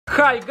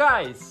Hi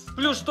guys!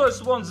 Plush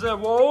Toys won the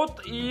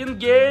vote in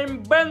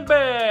game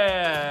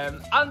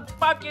Banban!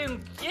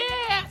 Unpacking,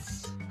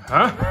 yes!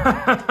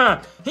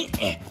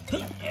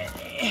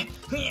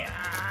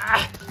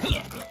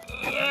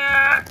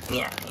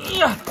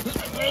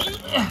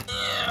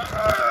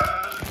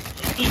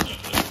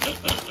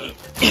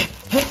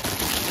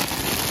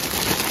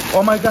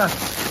 Oh my god!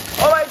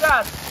 Oh my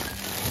god!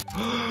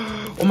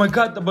 Oh my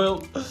god, the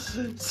bell!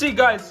 See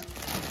guys!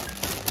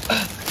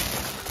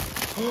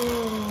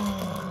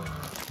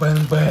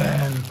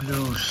 Banban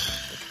Plush!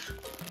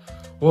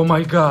 Oh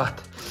my god!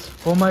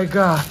 Oh my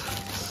god!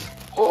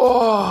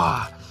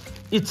 Oh!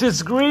 It's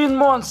this green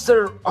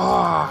monster!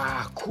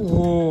 Ah, oh,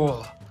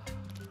 cool!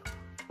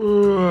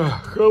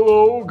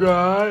 Hello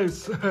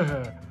guys!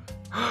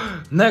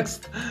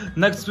 Next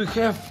we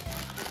have...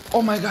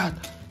 Oh my god!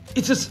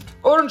 It's this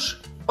orange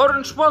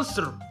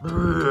monster!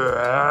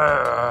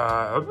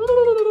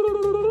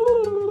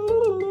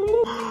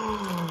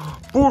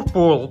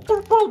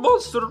 Purple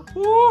monster!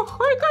 Oh,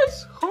 hi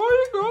guys!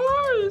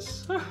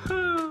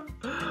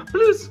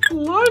 Please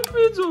like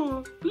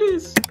video,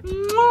 please.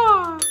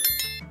 Mwah.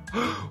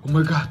 Oh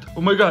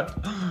my god!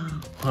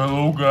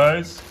 Hello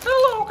guys!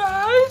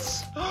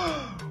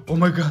 Oh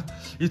my god!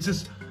 It's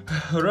this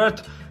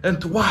red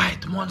and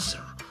white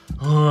monster.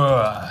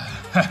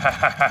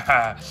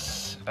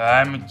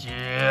 I'm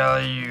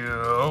killing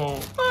you.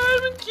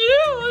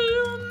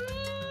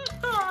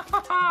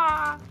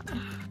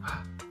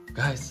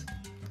 Guys,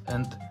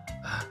 and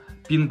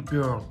pink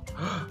pearl.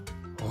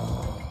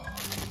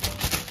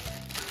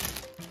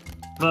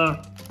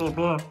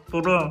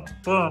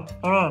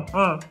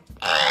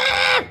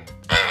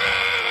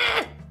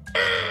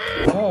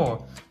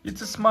 Oh,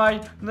 it is my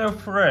new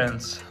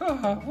friends.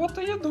 What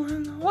are you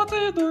doing? What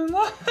are you doing,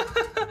 Orange?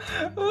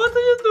 What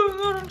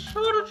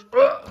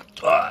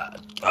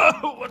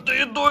are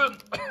you doing?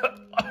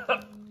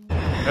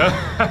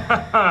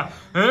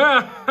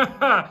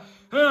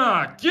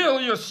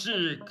 Kill you,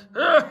 sick!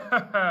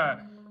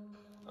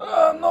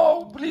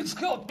 No, please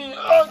help me,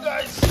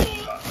 guys!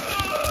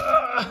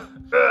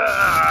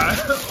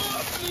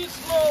 Please,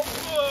 no!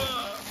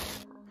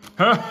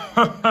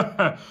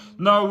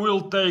 Now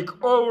we'll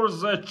take over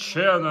the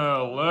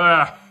channel!